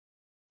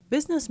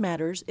Business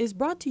Matters is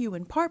brought to you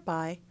in part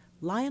by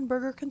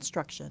Lionberger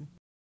Construction.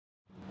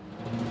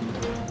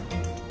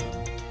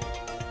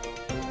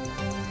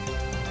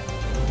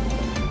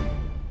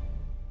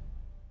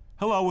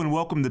 Hello and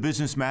welcome to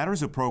Business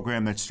Matters, a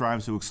program that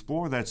strives to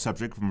explore that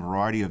subject from a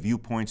variety of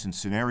viewpoints and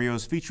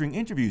scenarios, featuring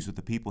interviews with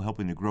the people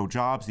helping to grow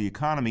jobs, the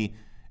economy,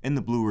 in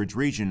the Blue Ridge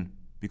region,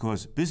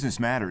 because business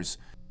matters.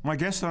 My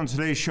guest on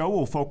today's show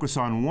will focus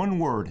on one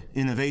word,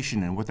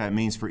 innovation, and what that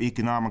means for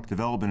economic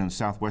development in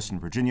southwestern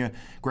Virginia.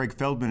 Greg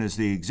Feldmann is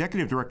the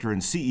Executive Director and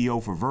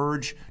CEO for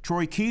Verge.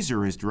 Troy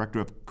Keyser is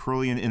Director of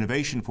Carilion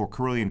Innovation for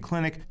Carilion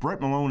Clinic.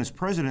 Brett Malone is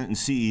President and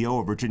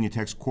CEO of Virginia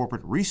Tech's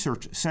Corporate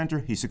Research Center.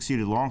 He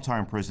succeeded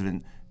longtime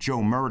President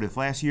Joe Meredith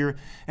last year.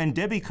 And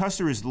Debbie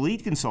Custer is the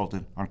lead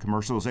consultant on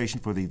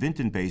commercialization for the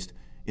Vinton-based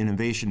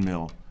Innovation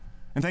Mill.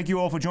 And thank you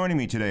all for joining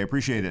me today. I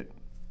appreciate it.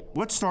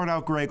 Let's start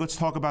out, Greg. Let's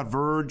talk about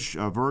Verge.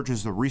 Verge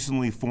is the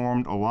recently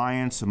formed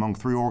alliance among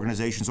three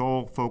organizations,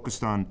 all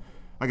focused on,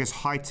 I guess,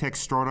 high-tech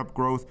startup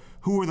growth.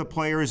 Who are the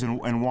players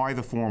and why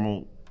the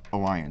formal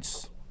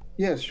alliance?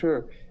 Yes,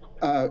 sure.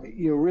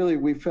 Really,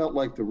 we felt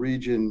like the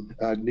region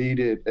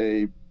needed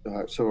a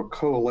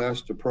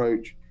coalesced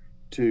approach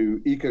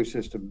to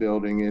ecosystem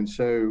building. And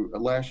so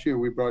last year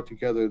we brought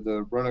together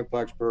the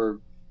Roanoke-Blacksburg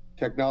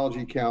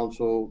Technology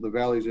Council, the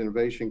Valley's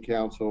Innovation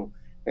Council,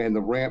 and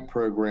the RAMP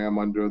program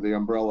under the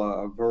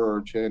umbrella of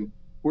Verge. And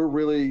we're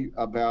really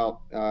about,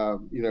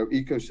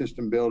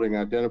 ecosystem building,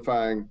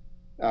 identifying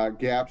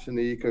gaps in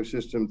the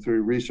ecosystem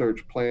through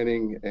research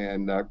planning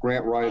and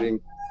grant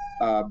writing,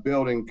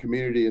 building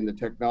community in the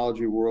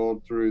technology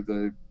world through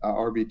the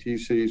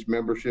RBTC's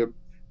membership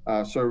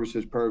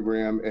services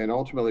program, and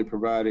ultimately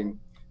providing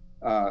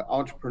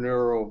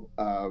entrepreneurial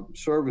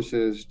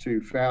services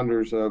to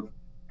founders of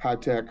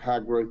high-tech,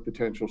 high-growth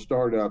potential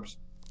startups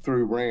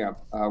through RAMP,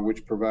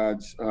 which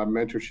provides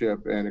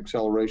mentorship and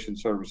acceleration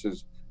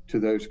services to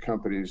those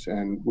companies.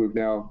 And we've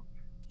now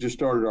just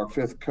started our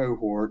fifth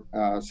cohort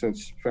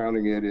since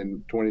founding it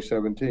in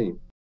 2017.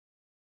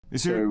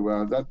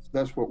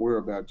 That's what we're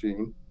about,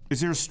 Gene.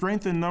 Is there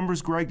strength in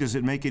numbers, Greg? Does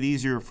it make it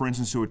easier, for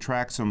instance, to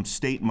attract some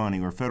state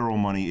money or federal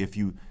money if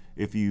you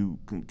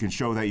can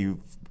show that you've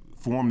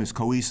formed this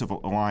cohesive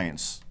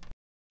alliance?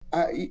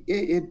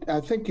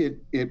 I think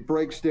it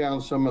breaks down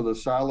some of the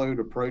siloed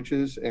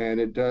approaches, and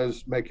it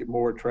does make it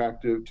more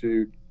attractive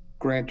to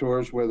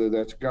grantors, whether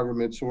that's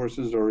government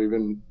sources or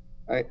even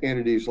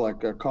entities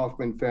like a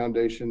Kauffman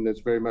Foundation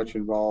that's very much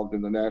involved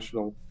in the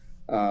national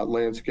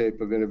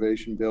landscape of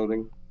innovation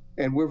building.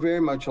 And we're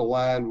very much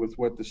aligned with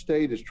what the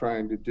state is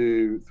trying to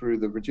do through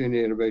the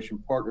Virginia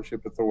Innovation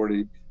Partnership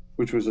Authority,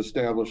 which was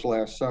established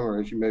last summer,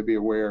 as you may be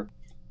aware.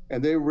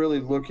 And they're really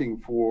looking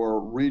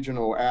for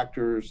regional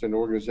actors and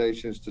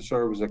organizations to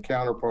serve as a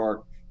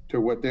counterpart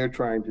to what they're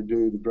trying to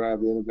do to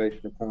drive the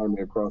innovation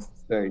economy across the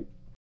state.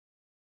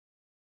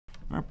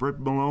 Brett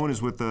Malone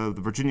is with the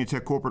Virginia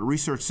Tech Corporate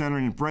Research Center.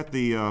 And Brett,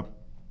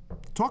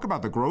 talk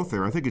about the growth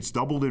there. I think it's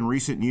doubled in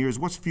recent years.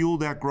 What's fueled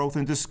that growth?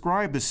 And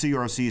describe the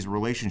CRC's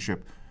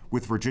relationship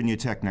with Virginia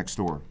Tech next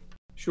door.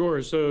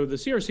 Sure. So the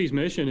CRC's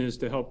mission is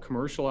to help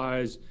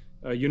commercialize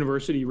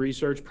university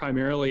research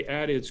primarily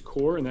at its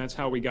core, and that's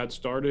how we got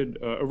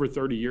started over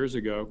 30 years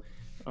ago.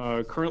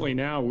 Currently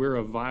now, we're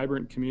a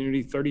vibrant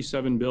community,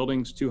 37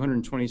 buildings,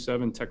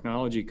 227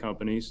 technology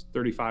companies,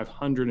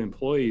 3,500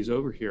 employees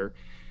over here.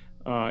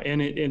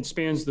 And it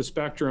spans the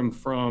spectrum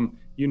from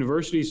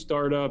university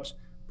startups,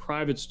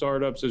 private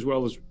startups, as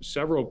well as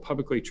several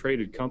publicly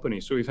traded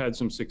companies. So we've had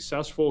some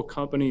successful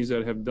companies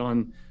that have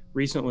done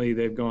recently,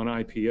 they've gone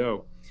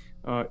IPO.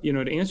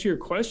 To answer your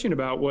question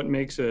about what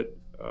makes it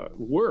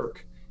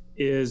work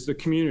is the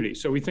community.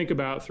 So we think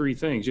about three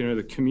things,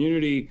 the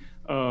community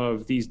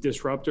of these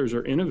disruptors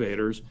or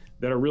innovators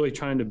that are really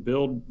trying to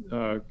build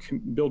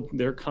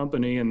their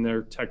company and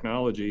their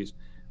technologies.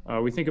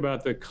 We think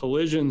about the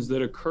collisions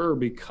that occur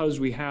because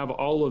we have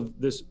all of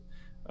this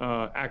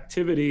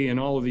activity and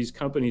all of these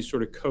companies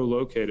sort of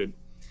co-located.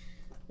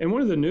 And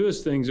one of the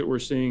newest things that we're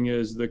seeing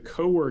is the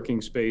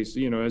co-working space.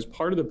 As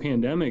part of the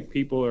pandemic,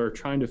 people are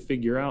trying to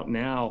figure out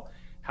now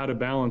how to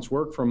balance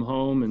work from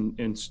home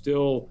and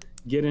still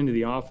get into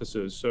the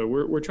offices. So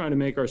we're trying to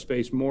make our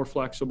space more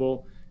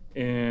flexible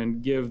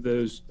and give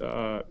those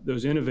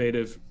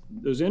innovators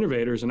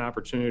an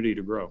opportunity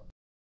to grow.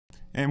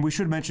 And we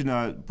should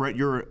mention, Brett,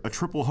 you're a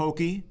triple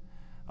Hokie.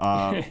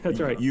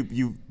 That's right.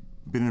 You've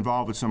been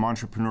involved with some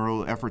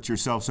entrepreneurial efforts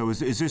yourself. So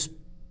is this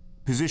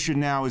position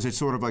now, is it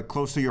sort of like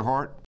close to your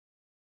heart?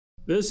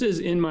 This is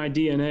in my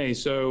DNA.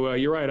 So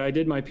you're right. I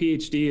did my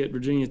PhD at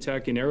Virginia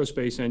Tech in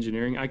aerospace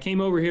engineering. I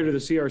came over here to the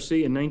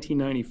CRC in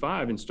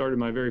 1995 and started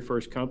my very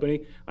first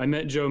company. I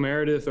met Joe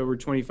Meredith over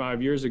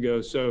 25 years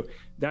ago. So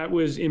that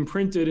was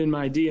imprinted in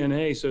my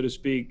DNA, so to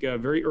speak,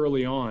 very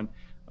early on.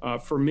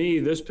 For me,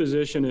 this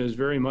position is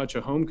very much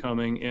a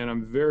homecoming, and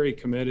I'm very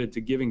committed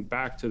to giving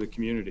back to the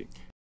community.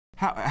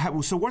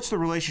 So what's the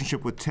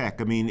relationship with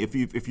tech? I mean, if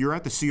you're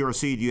at the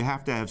CRC, do you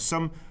have to have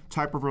some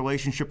type of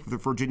relationship with the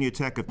Virginia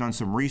Tech, have done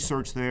some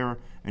research there,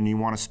 and you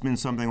want to spin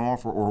something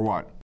off, or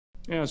what?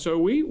 Yeah, so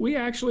we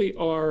actually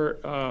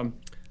are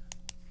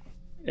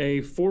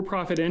a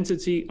for-profit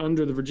entity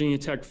under the Virginia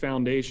Tech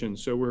Foundation.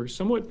 So we're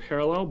somewhat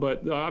parallel,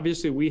 but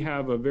obviously we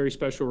have a very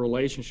special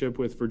relationship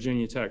with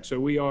Virginia Tech. So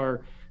we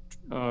are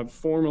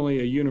formally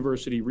a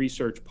university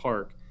research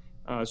park.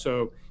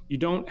 So you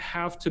don't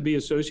have to be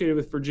associated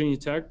with Virginia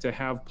Tech to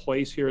have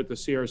place here at the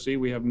CRC.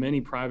 We have many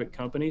private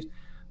companies.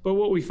 But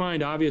what we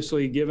find,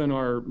 obviously, given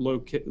our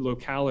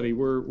locality,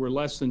 we're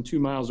less than 2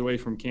 miles away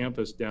from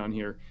campus down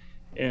here.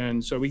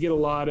 And so we get a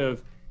lot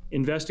of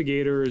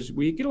investigators,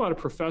 we get a lot of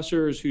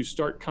professors who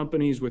start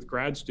companies with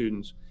grad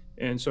students.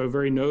 And so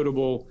very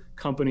notable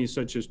companies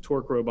such as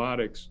Torque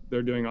Robotics,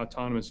 they're doing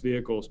autonomous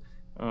vehicles.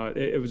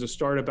 It was a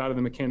startup out of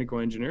the mechanical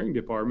engineering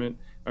department,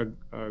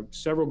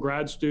 several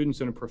grad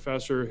students and a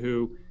professor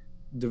who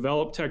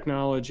developed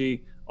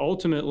technology.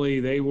 Ultimately,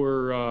 they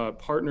were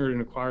partnered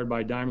and acquired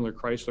by Daimler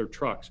Chrysler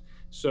Trucks.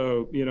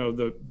 So, you know,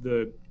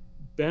 the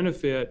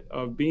benefit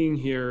of being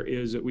here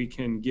is that we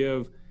can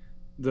give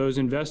those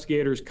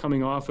investigators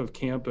coming off of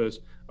campus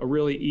a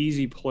really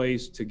easy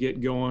place to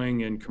get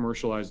going and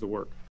commercialize the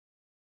work.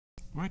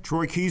 All right,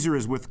 Troy Keyser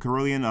is with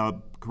Carilion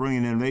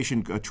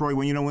Innovation. Troy,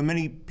 when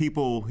many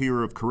people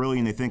hear of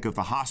Carilion, they think of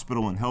the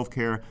hospital and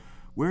healthcare.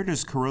 Where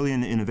does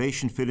Carilion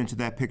Innovation fit into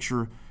that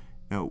picture?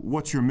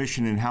 What's your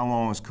mission, and how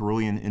long has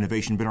Carilion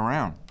Innovation been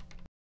around?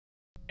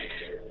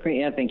 Great,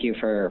 yeah, thank you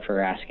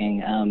for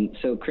asking.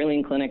 So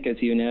Carilion Clinic,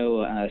 as you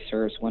know,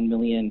 serves 1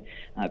 million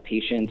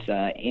patients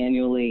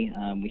annually.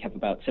 We have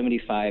about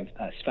 75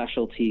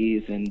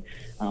 specialties and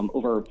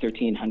over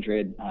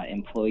 1,300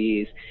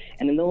 employees.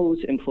 And in those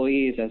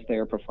employees, as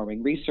they're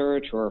performing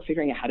research or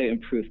figuring out how to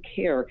improve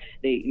care,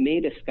 they may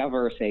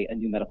discover, say, a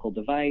new medical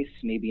device,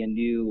 maybe a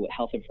new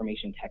health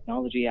information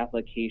technology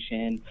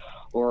application,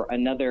 or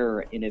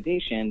another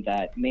innovation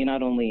that may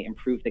not only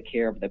improve the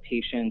care of the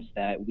patients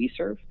that we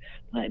serve,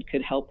 but it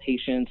could help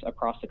patients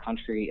across the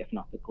country, if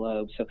not the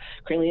globe. So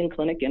Carilion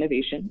Clinic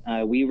Innovation,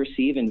 we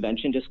receive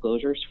invention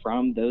disclosures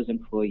from those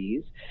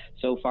employees.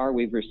 So far,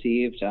 we've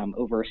received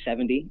over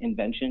 70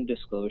 invention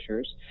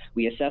disclosures.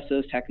 We assess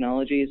those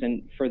technologies, and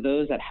for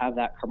those that have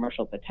that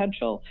commercial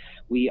potential,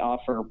 we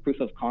offer proof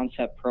of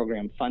concept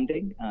program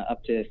funding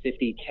up to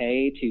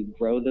 $50K to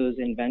grow those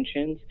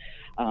inventions,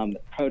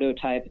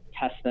 prototype,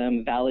 test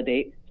them,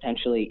 validate,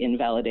 potentially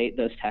invalidate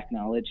those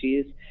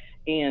technologies.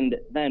 And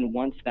then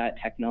once that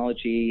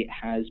technology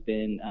has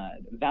been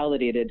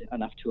validated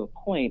enough to a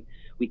point,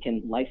 we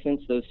can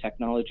license those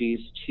technologies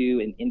to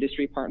an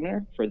industry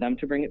partner for them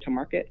to bring it to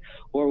market,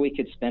 or we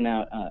could spin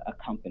out a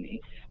company.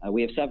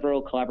 We have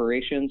several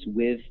collaborations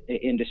with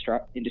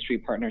industry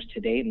partners to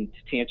date. And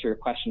to answer your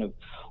question of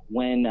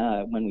when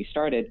we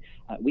started,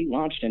 we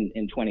launched in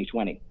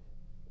 2020.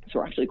 So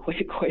we're actually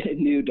quite a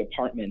new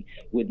department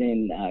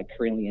within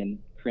Carilion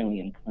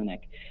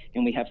Clinic.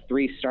 And we have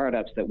 3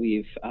 startups that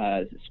we've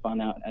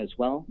spun out as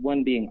well,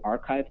 one being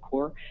Archive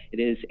Core.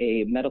 It is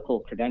a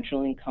medical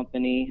credentialing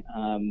company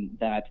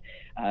that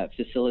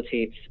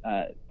facilitates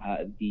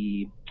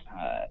the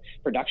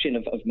production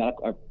of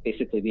medical, or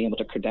basically being able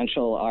to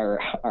credential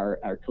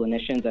our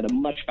clinicians at a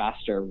much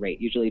faster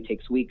rate. Usually it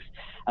takes weeks.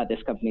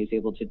 This company is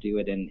able to do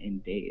it in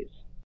days.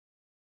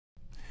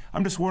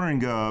 I'm just wondering,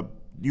 do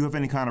you have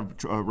any kind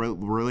of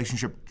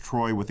relationship,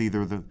 Troy, with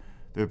either the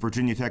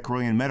Virginia Tech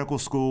Carilion Medical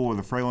School or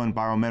the Fralin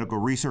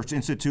Biomedical Research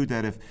Institute,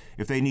 that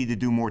if they need to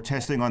do more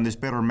testing on this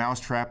better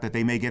mousetrap, that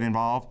they may get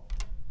involved?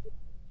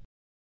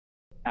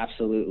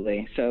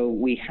 Absolutely. So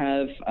we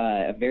have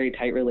a very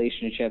tight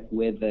relationship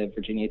with the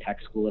Virginia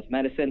Tech School of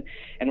Medicine,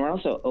 and we're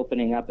also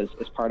opening up, as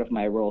part of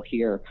my role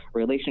here,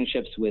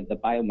 relationships with the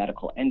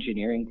biomedical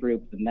engineering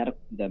group,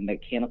 the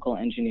mechanical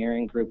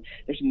engineering group.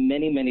 There's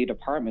many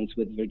departments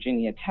with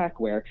Virginia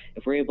Tech where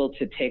if we're able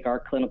to take our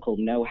clinical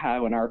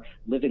know-how and our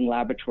living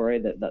laboratory,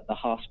 the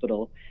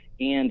hospital,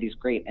 and these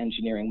great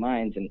engineering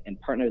minds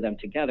and partner them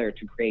together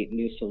to create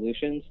new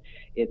solutions,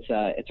 it's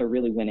a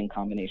really winning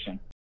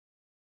combination.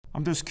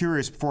 I'm just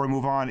curious, before I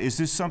move on, is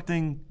this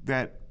something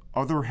that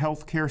other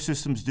healthcare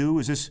systems do?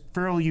 Is this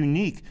fairly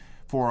unique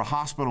for a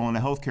hospital and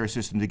a healthcare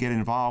system to get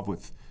involved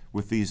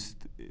with these,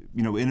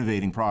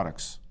 innovating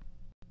products?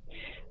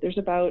 There's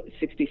about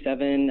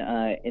 67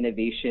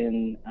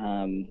 innovation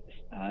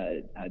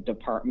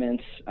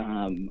departments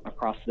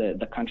across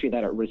the country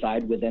that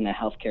reside within a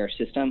healthcare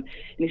system,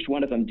 and each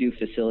one of them do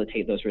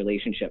facilitate those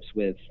relationships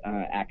with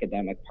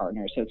academic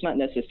partners. So it's not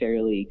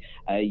necessarily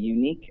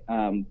unique,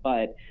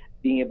 but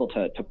being able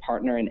to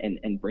partner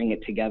and bring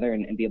it together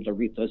and be able to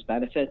reap those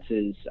benefits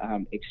is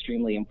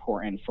extremely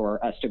important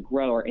for us to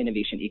grow our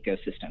innovation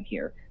ecosystem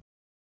here.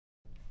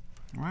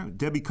 All right,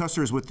 Debbie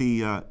Custer is with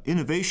the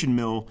Innovation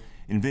Mill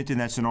in Vinton.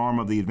 That's an arm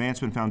of the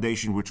Advancement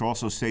Foundation, which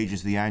also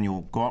stages the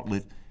annual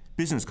Gauntlet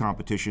business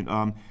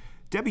competition.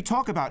 Debbie,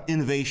 talk about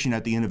innovation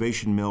at the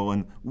Innovation Mill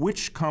and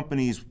which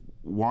startups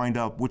wind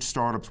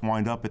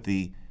up at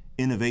the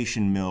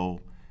Innovation Mill.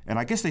 And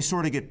I guess they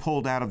sort of get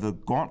pulled out of the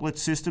Gauntlet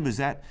system. Is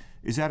that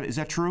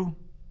true?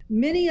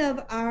 Many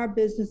of our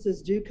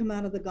businesses do come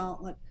out of the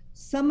Gauntlet.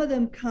 Some of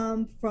them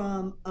come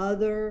from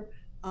other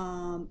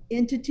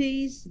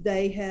entities.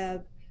 They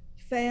have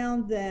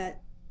found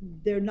that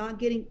they're not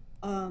getting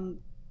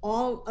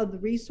all of the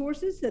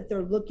resources that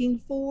they're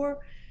looking for.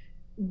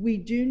 We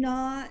do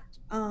not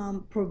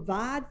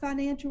provide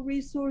financial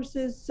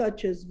resources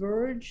such as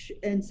Verge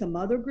and some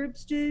other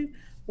groups do,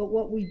 but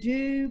what we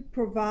do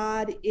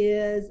provide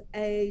is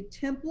a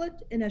template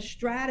and a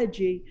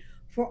strategy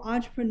for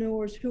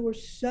entrepreneurs who are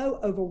so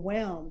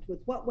overwhelmed with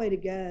what way to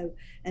go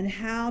and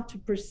how to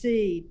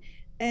proceed,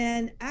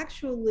 and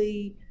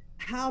actually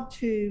how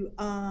to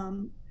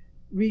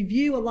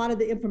review a lot of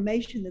the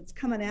information that's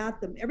coming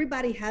at them.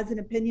 Everybody has an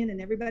opinion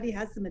and everybody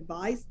has some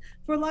advice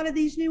for a lot of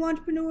these new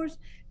entrepreneurs,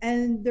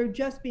 and they're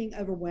just being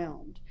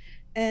overwhelmed.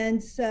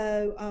 And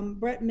so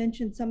Brett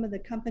mentioned some of the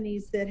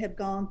companies that have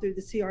gone through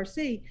the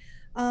CRC.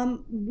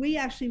 We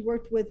actually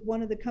worked with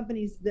one of the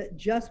companies that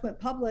just went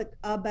public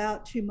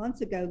about 2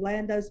 months ago,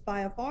 Landos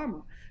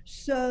Biopharma.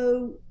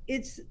 So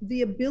it's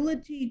the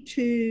ability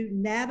to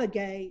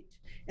navigate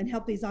and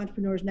help these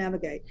entrepreneurs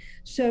navigate.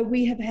 So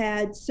we have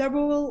had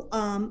several,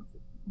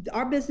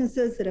 our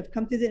businesses that have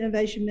come through the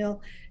Innovation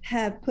Mill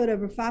have put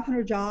over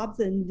 500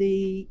 jobs in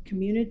the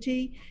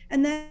community,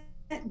 and that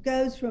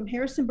goes from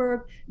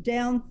Harrisonburg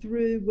down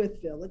through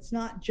Wytheville. It's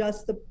not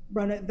just the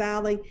Roanoke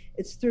Valley,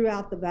 it's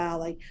throughout the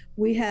valley.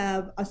 We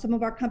have, some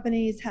of our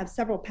companies have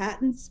several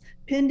patents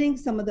pending.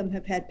 Some of them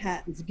have had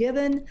patents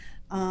given.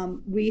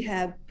 We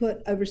have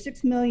put over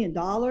 $6 million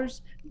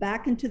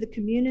back into the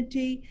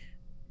community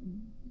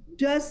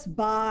just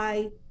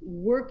by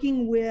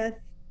working with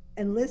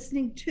and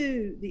listening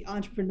to the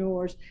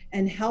entrepreneurs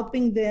and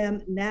helping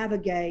them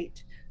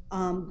navigate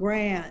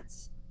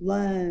grants,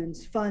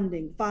 loans,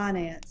 funding,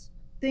 finance,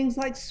 things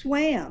like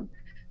SWAM.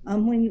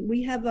 When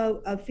we have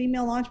a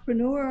female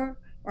entrepreneur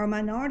or a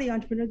minority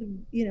entrepreneur,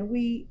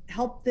 we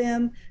help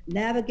them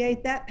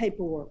navigate that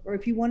paperwork, or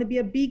if you want to be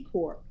a B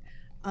Corp.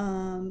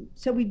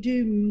 So we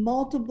do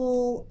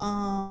multiple,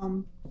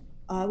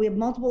 we have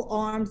multiple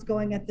arms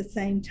going at the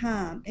same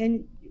time.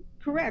 And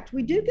correct,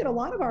 we do get a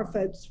lot of our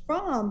folks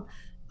from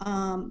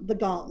the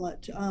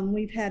gauntlet.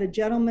 We've had a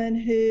gentleman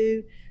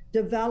who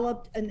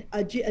developed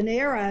an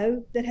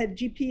arrow that had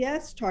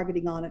GPS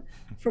targeting on it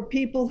for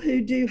people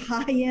who do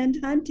high-end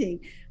hunting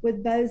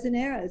with bows and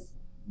arrows.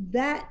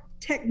 That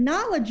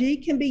technology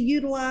can be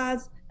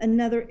utilized in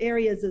other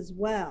areas as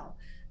well.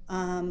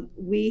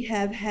 We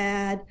have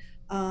had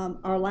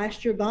our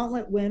last year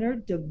gauntlet winner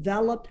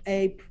developed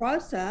a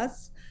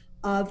process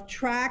of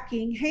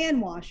tracking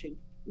hand washing.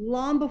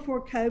 Long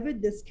before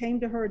COVID, this came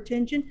to her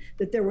attention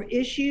that there were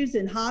issues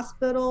in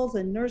hospitals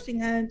and nursing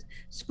homes,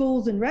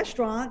 schools and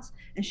restaurants,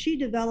 and she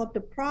developed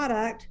a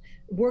product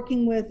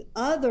working with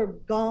other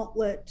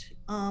Gauntlet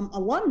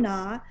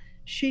alumni.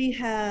 She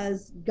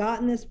has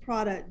gotten this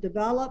product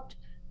developed,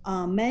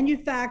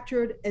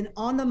 manufactured, and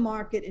on the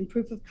market in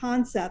proof of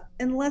concept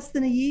in less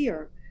than a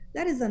year.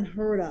 That is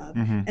unheard of.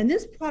 Mm-hmm. And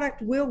this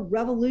product will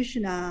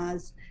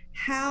revolutionize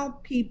how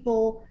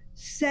people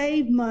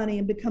save money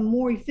and become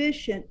more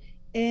efficient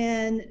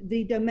in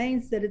the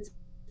domains that it's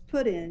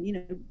put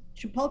in.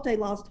 Chipotle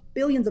lost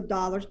billions of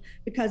dollars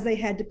because they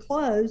had to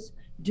close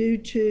due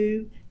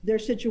to their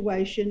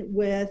situation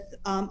with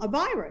a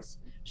virus.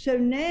 So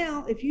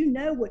now, if you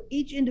know what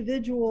each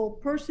individual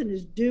person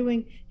is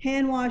doing,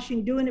 hand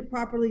washing, doing it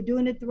properly,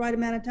 doing it the right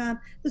amount of time,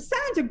 the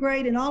signs are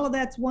great and all of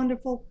that's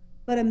wonderful,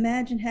 but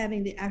imagine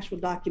having the actual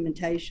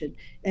documentation.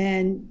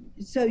 And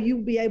so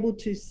you'll be able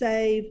to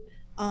save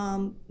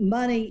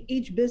money.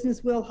 Each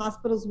business will,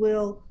 hospitals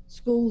will,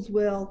 schools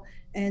will.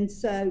 And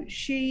so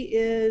she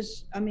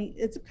is,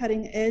 it's a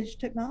cutting edge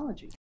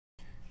technology.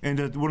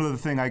 And one other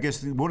thing, I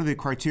guess, one of the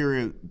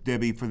criteria,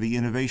 Debbie, for the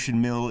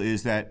Innovation Mill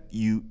is that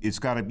you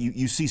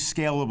see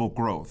scalable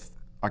growth,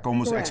 like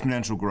almost Correct.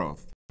 Exponential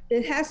growth.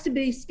 It has to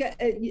be,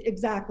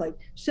 exactly.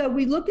 So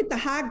we look at the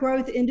high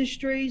growth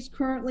industries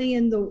currently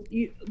in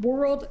the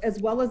world as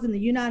well as in the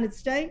United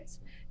States,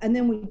 and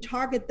then we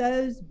target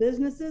those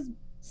businesses.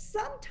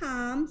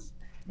 Sometimes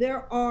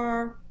there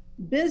are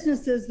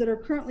businesses that are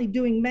currently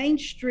doing Main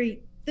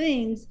Street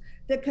things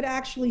that could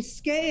actually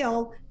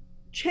scale,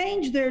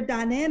 change their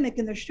dynamic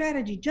and their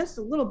strategy just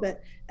a little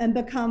bit and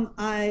become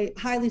a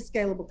highly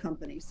scalable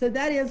company. So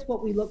that is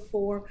what we look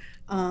for.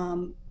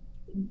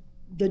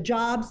 The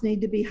jobs need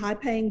to be high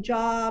paying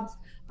jobs,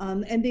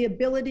 and the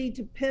ability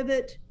to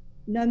pivot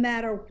no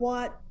matter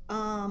what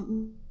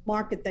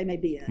market they may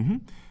be in. Mm-hmm.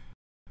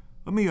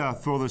 Let me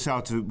throw this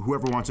out to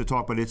whoever wants to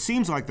talk, but it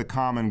seems like the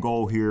common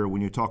goal here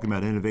when you're talking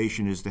about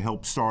innovation is to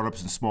help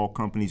startups and small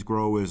companies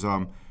grow, is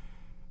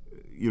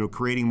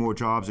creating more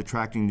jobs,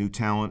 attracting new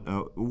talent.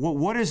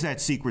 What is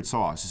that secret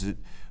sauce?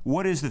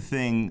 What is the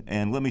thing?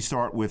 And let me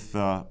start with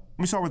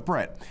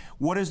Brett.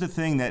 What is the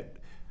thing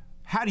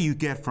how do you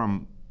get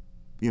from,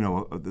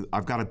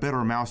 I've got a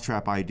better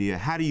mousetrap idea.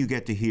 How do you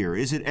get to here?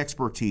 Is it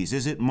expertise?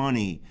 Is it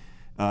money?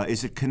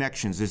 Is it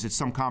connections? Is it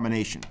some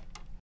combination?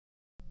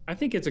 I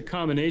think it's a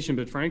combination,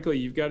 but frankly,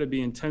 you've got to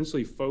be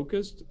intensely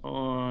focused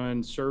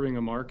on serving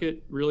a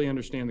market, really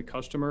understand the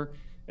customer,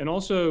 and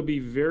also be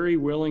very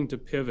willing to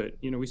pivot.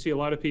 We see a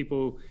lot of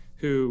people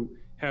who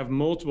have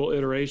multiple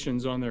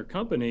iterations on their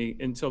company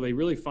until they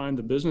really find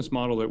the business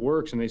model that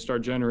works and they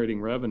start generating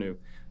revenue.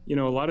 a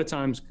lot of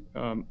times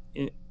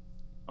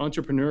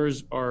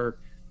entrepreneurs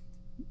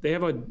they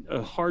have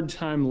a hard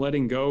time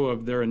letting go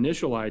of their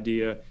initial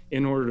idea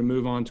in order to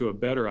move on to a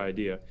better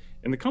idea.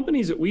 And the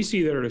companies that we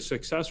see that are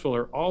successful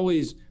are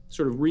always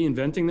sort of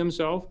reinventing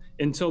themselves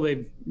until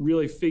they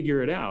really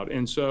figure it out.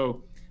 And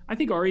so I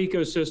think our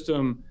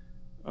ecosystem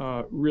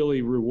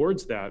really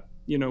rewards that.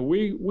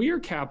 We are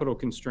capital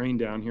constrained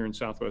down here in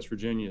Southwest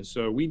Virginia,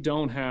 so we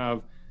don't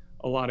have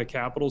a lot of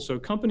capital. So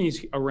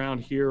companies around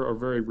here are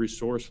very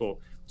resourceful.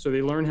 So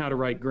they learn how to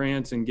write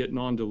grants and get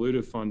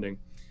non-dilutive funding.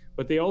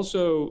 But they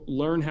also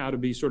learn how to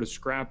be sort of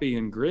scrappy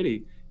and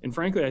gritty. And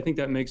frankly, I think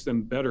that makes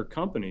them better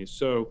companies.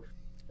 So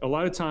a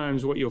lot of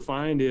times what you'll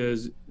find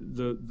is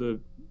the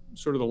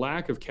sort of the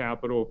lack of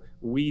capital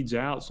weeds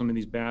out some of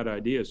these bad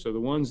ideas. So the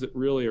ones that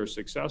really are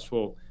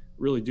successful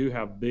really do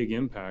have big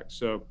impact.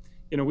 So,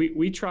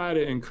 we try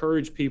to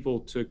encourage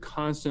people to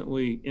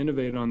constantly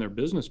innovate on their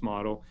business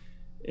model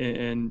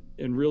and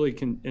really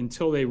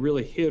until they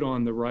really hit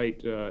on the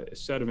right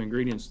set of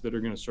ingredients that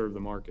are going to serve the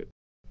market.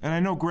 And I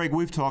know, Greg,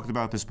 we've talked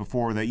about this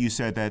before, that you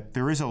said that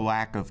there is a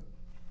lack of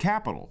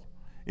capital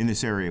in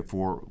this area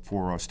for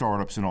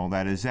startups and all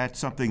that. Is that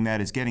something that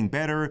is getting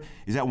better?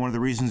 Is that one of the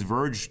reasons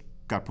Verge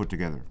got put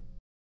together?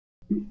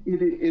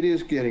 It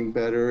is getting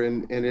better,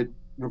 and it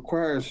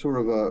requires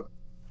sort of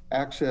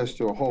access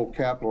to a whole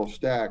capital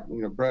stack.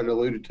 Brett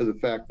alluded to the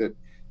fact that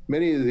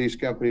many of these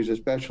companies,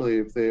 especially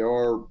if they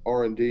are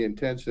R&D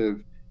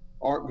intensive,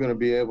 aren't going to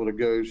be able to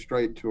go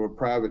straight to a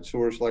private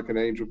source like an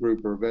angel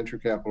group or a venture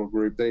capital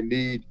group. They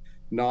need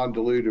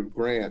non-dilutive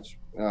grants,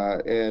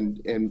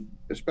 and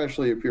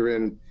especially if you're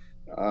in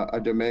a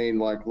domain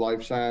like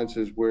life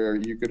sciences, where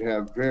you could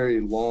have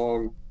very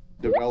long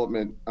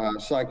development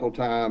cycle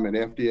time and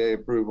FDA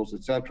approvals,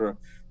 et cetera.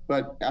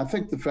 But I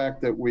think the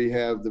fact that we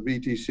have the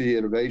VTC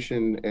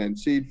innovation and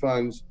seed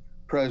funds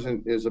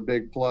present is a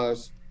big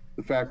plus.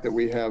 The fact that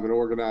we have an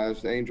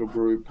organized angel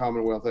group,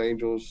 Commonwealth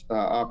Angels,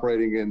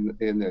 operating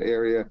in the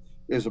area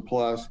is a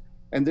plus.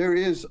 And there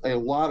is a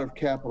lot of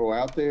capital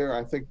out there.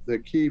 I think the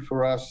key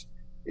for us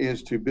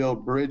is to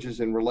build bridges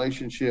and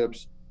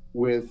relationships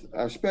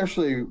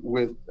especially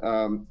with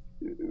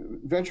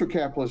venture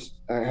capitalists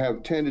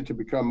have tended to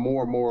become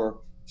more and more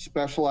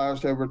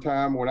specialized over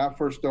time. When I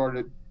first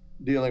started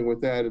dealing with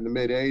that in the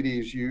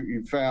mid-'80s,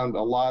 you found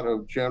a lot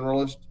of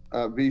generalist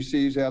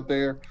VCs out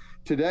there.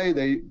 Today,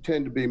 they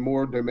tend to be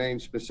more domain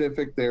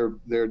specific.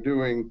 They're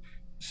doing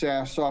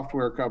SaaS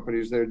software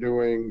companies. They're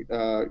doing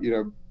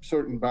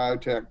certain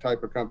biotech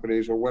type of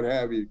companies or what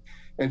have you.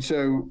 And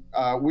so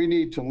we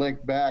need to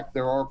link back.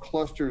 There are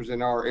clusters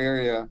in our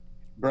area.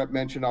 Brett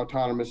mentioned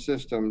autonomous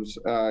systems,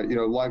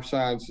 life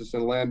sciences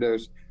and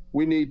Landos.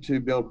 We need to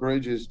build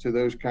bridges to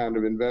those kind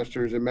of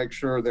investors and make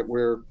sure that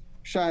we're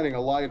shining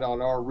a light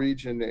on our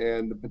region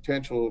and the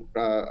potential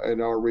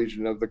in our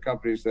region of the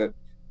companies that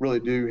really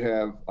do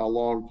have a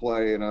long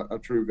play and a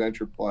true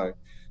venture play.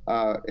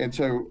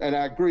 And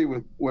I agree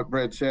with what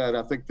Brett said.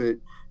 I think that,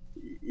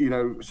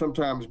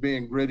 sometimes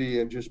being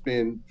gritty and just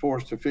being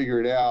forced to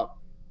figure it out,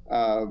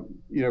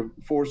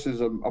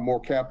 forces a more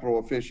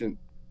capital efficient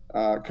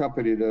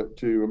company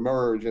to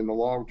emerge in the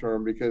long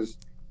term, because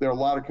there are a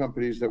lot of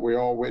companies that we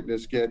all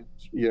witness get,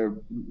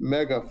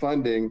 mega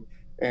funding,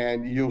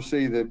 and you'll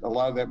see that a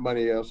lot of that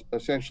money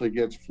essentially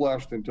gets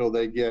flushed until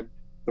they get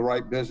the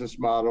right business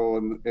model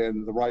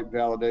and the right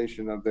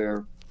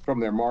validation from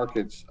their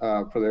markets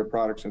for their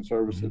products and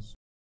services.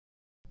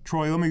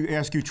 Troy, let me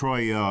ask you,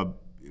 Troy,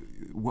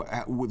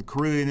 with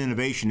Carilion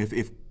Innovation,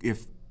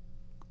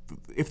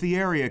 if the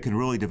area can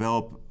really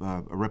develop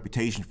a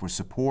reputation for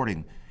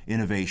supporting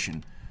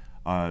innovation,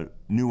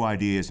 new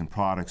ideas and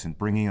products and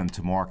bringing them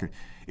to market,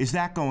 is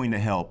that going to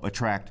help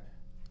attract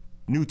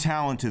new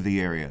talent to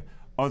the area,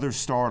 other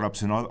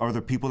startups and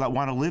other people that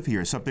want to live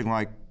here? Something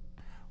like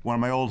one of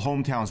my old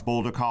hometowns,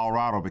 Boulder,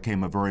 Colorado,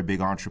 became a very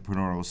big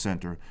entrepreneurial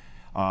center.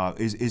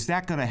 Is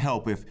that going to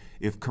help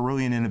if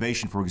Carilion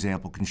Innovation, for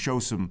example, can show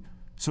some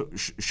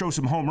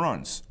home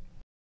runs?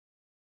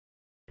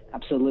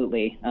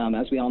 Absolutely.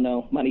 As we all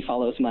know, money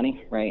follows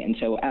money, right? And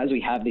so as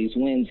we have these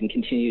wins and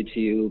continue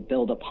to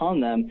build upon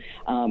them,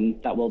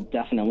 that will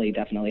definitely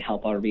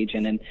help our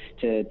region. And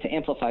to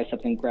amplify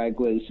something Greg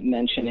was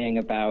mentioning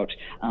about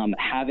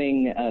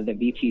having the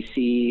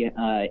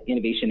VTC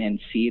Innovation and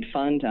Seed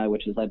Fund,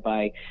 which is led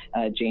by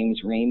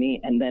James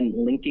Ramey, and then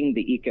linking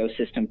the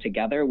ecosystem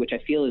together, which I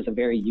feel is a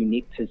very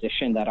unique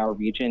position that our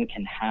region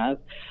can have.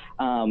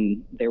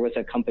 There is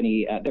a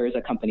company,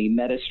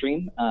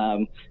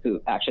 MetaStream,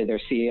 who actually their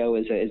CEO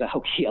is a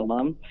Hokie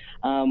alum,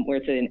 where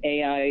it's an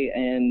AI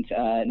and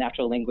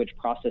natural language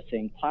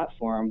processing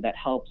platform that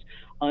helps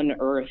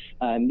unearth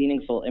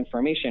meaningful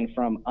information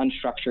from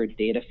unstructured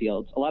data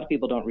fields. A lot of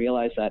people don't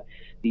realize that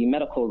the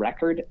medical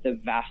record, the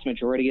vast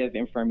majority of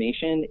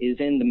information is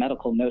in the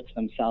medical notes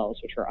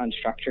themselves, which are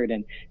unstructured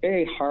and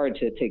very hard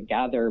to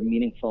gather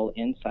meaningful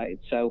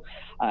insights. So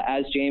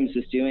as James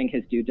is doing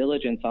his due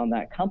diligence on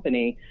that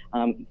company,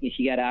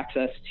 he had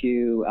access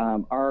to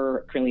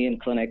our Carilion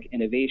Clinic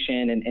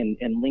Innovation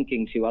and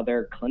linking to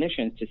other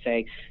clinicians to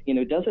say,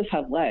 does this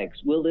have legs?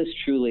 Will this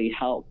truly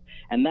help?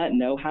 And that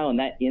know-how and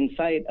that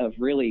insight of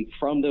really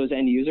from those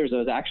end users,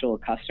 those actual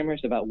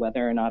customers, about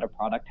whether or not a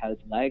product has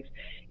legs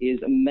is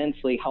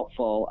immensely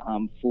helpful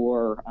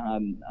for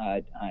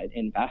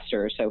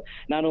investors. So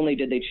not only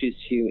did they choose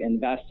to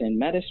invest in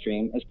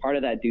MetaStream, as part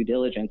of that due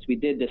diligence, we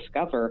did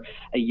discover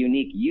a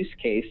unique use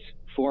case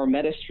for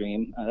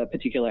MetaStream, a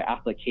particular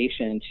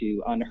application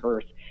to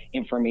unearth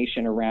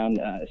information around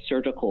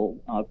surgical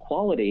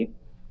quality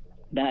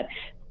that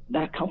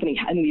company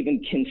hadn't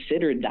even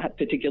considered that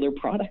particular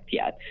product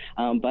yet.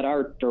 But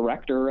our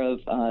director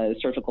of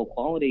surgical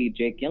quality,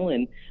 Jake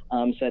Gillen,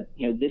 said,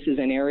 this is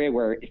an area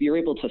where if you're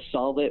able to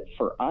solve it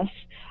for us,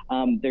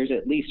 there's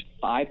at least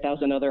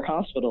 5,000 other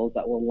hospitals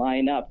that will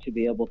line up to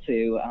be able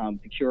to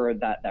procure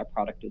that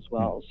product as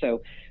well.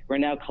 So we're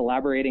now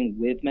collaborating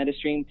with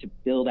MetaStream to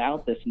build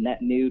out this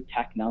net new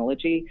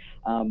technology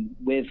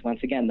with, once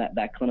again,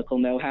 that clinical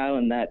know-how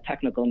and that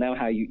technical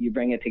know-how. You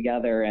bring it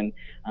together, and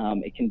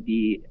it can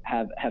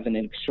have an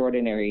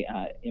extraordinary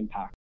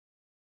impact.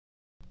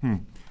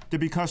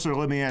 Debbie Custer,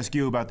 let me ask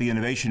you about the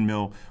innovation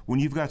mill. When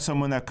you've got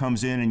someone that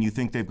comes in and you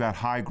think they've got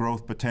high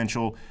growth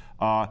potential,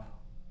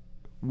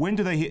 when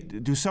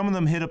do some of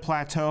them hit a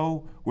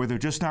plateau where they're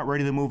just not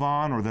ready to move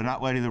on, or they're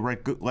not ready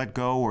to let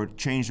go or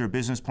change their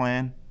business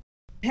plan?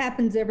 It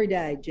happens every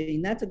day,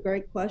 Gene. That's a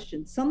great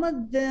question. Some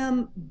of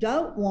them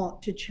don't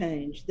want to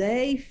change.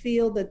 They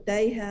feel that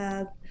they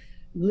have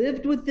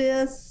lived with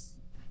this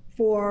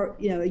for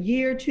a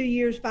year, 2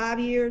 years, 5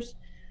 years,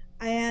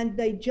 and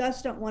they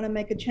just don't want to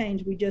make a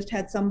change. We just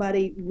had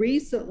somebody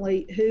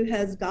recently who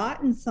has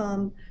gotten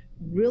some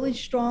really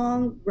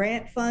strong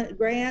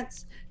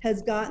grants,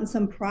 has gotten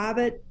some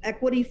private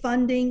equity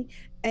funding,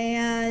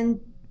 and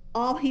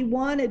all he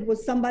wanted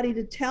was somebody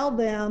to tell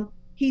them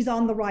he's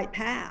on the right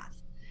path.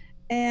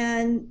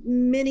 And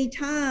many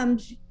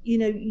times,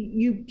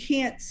 you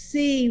can't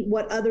see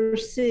what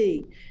others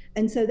see.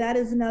 And so that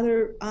is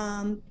another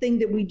thing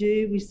that we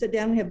do. We sit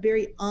down and have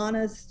very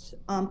honest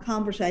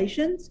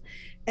conversations.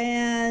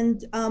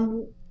 And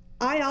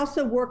I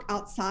also work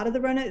outside of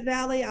the Roanoke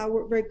Valley. I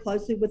work very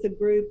closely with a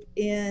group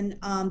in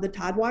the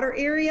Tidewater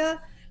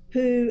area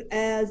who,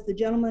 as the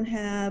gentlemen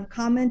have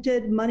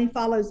commented, money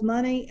follows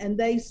money, and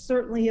they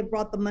certainly have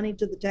brought the money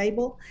to the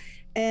table.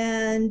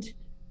 And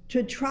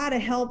to try to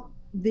help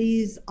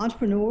these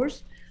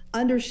entrepreneurs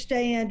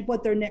understand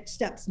what their next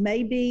steps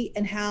may be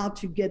and how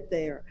to get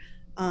there.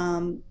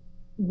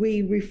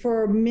 We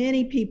refer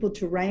many people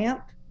to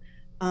RAMP.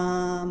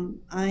 I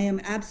am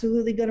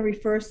absolutely going to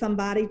refer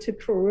somebody to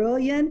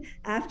Carilion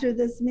after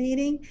this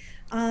meeting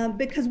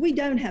because we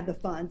don't have the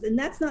funds, and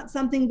that's not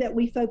something that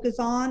we focus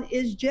on,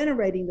 is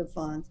generating the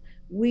funds.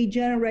 We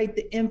generate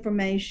the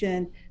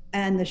information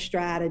and the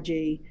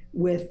strategy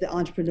with the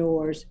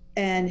entrepreneurs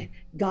and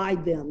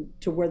guide them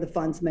to where the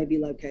funds may be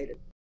located.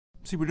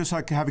 See, we're just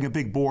like having a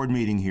big board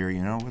meeting here,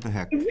 what the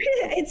heck.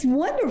 It's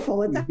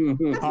wonderful. It's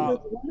absolutely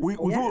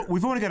wonderful.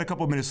 We've only got a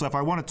couple of minutes left.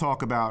 I want to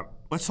talk about,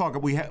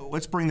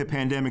 let's bring the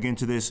pandemic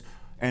into this,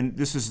 and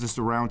this is just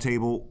a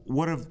roundtable.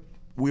 What have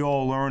we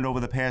all learned over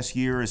the past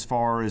year as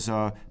far as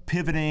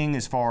pivoting,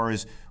 as far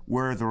as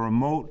where the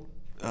remote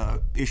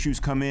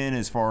issues come in,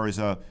 as far as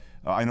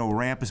I know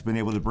RAMP has been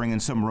able to bring in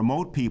some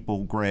remote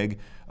people, Greg,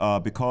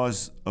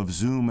 because of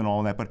Zoom and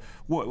all that. But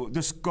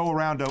just go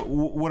around to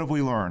what have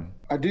we learned?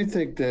 I do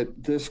think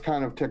that this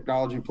kind of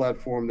technology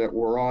platform that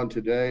we're on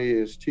today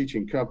is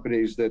teaching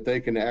companies that they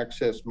can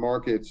access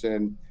markets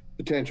and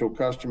potential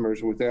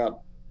customers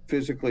without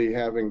physically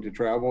having to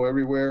travel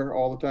everywhere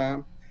all the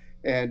time.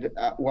 And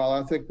while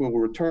I think we'll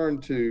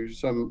return to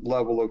some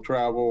level of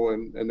travel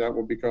and that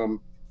will become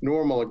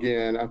normal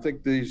again, I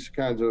think these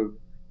kinds of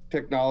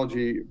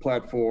technology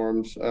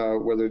platforms,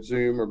 whether it's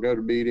Zoom or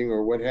GoToMeeting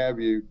or what have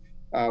you,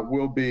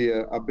 will be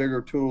a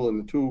bigger tool in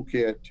the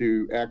toolkit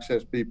to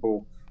access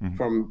people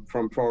from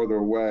farther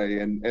away.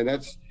 And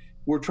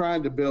we're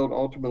trying to build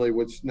ultimately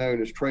what's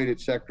known as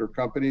traded sector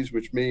companies,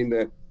 which mean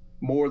that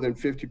more than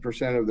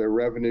 50% of their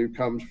revenue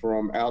comes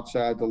from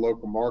outside the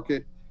local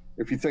market.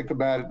 If you think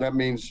about it, that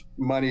means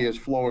money is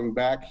flowing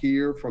back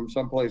here from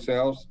someplace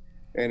else,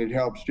 and it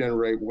helps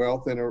generate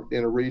wealth in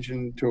a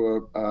region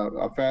to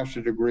a faster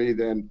degree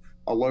than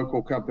a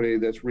local company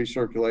that's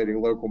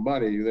recirculating local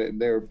money.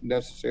 They're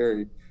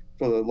necessary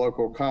for the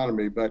local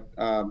economy. But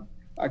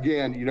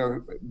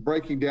again,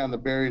 breaking down the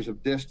barriers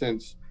of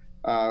distance,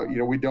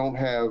 we don't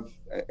have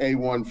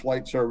A1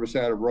 flight service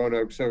out of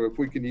Roanoke. So if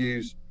we can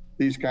use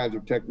these kinds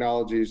of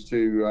technologies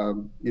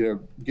to,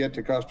 get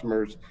to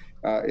customers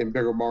in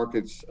bigger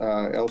markets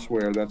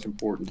elsewhere, that's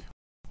important.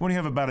 We only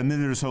have about a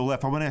minute or so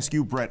left. I want to ask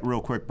you, Brett,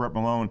 real quick, Brett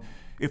Malone,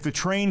 if the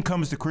train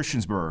comes to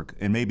Christiansburg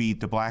and maybe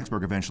to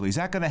Blacksburg eventually, is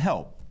that going to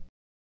help?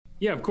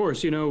 Yeah, of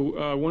course.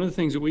 One of the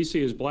things that we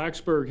see is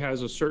Blacksburg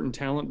has a certain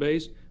talent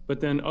base,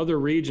 but then other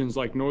regions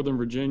like Northern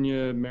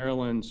Virginia,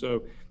 Maryland.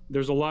 So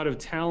there's a lot of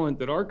talent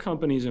that our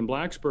companies in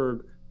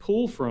Blacksburg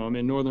pull from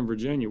in Northern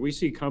Virginia. We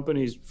see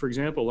companies, for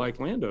example, like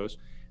Landos,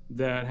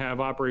 that have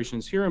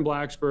operations here in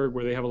Blacksburg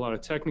where they have a lot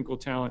of technical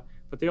talent,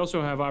 but they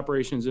also have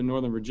operations in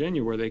Northern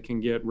Virginia where they can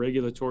get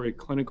regulatory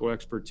clinical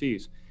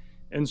expertise.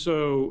 And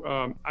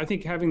so I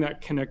think having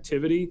that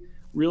connectivity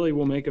really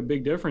will make a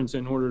big difference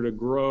in order to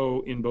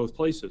grow in both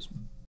places.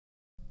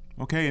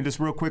 Okay, and just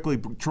real quickly,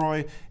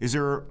 Troy, is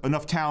there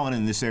enough talent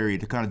in this area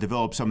to kind of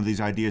develop some of these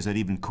ideas that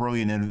even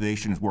Carilion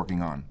Innovation is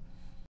working on?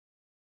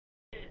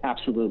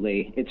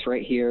 Absolutely. It's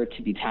right here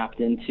to be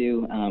tapped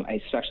into.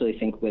 I especially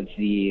think with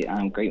the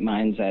great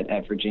minds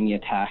at Virginia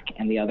Tech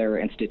and the other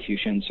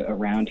institutions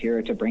around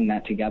here to bring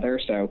that together.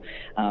 So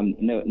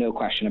no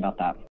question about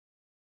that.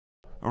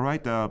 All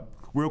right.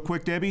 Real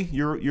quick, Debbie,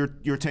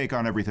 your take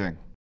on everything.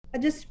 I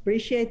just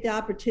appreciate the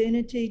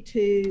opportunity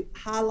to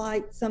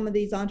highlight some of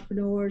these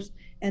entrepreneurs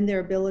and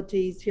their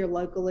abilities here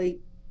locally.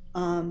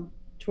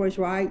 Troy's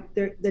right.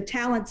 The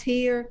talent's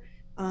here.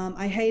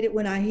 I hate it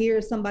when I hear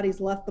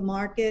somebody's left the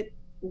market.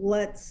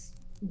 Let's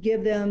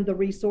give them the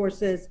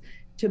resources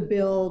to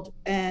build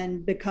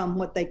and become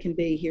what they can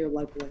be here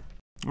locally.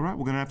 All right,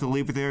 we're going to have to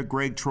leave it there.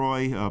 Greg,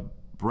 Troy,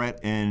 Brett,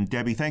 and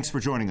Debbie, thanks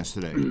for joining us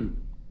today.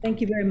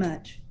 Thank you very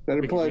much.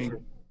 Been a pleasure.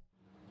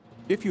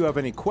 If you have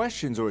any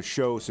questions or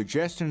show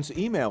suggestions,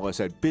 email us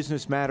at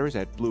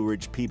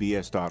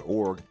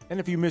businessmatters@blueridgepbs.org.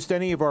 And if you missed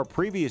any of our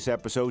previous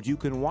episodes, you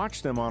can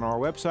watch them on our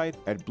website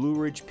at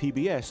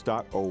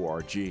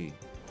blueridgepbs.org.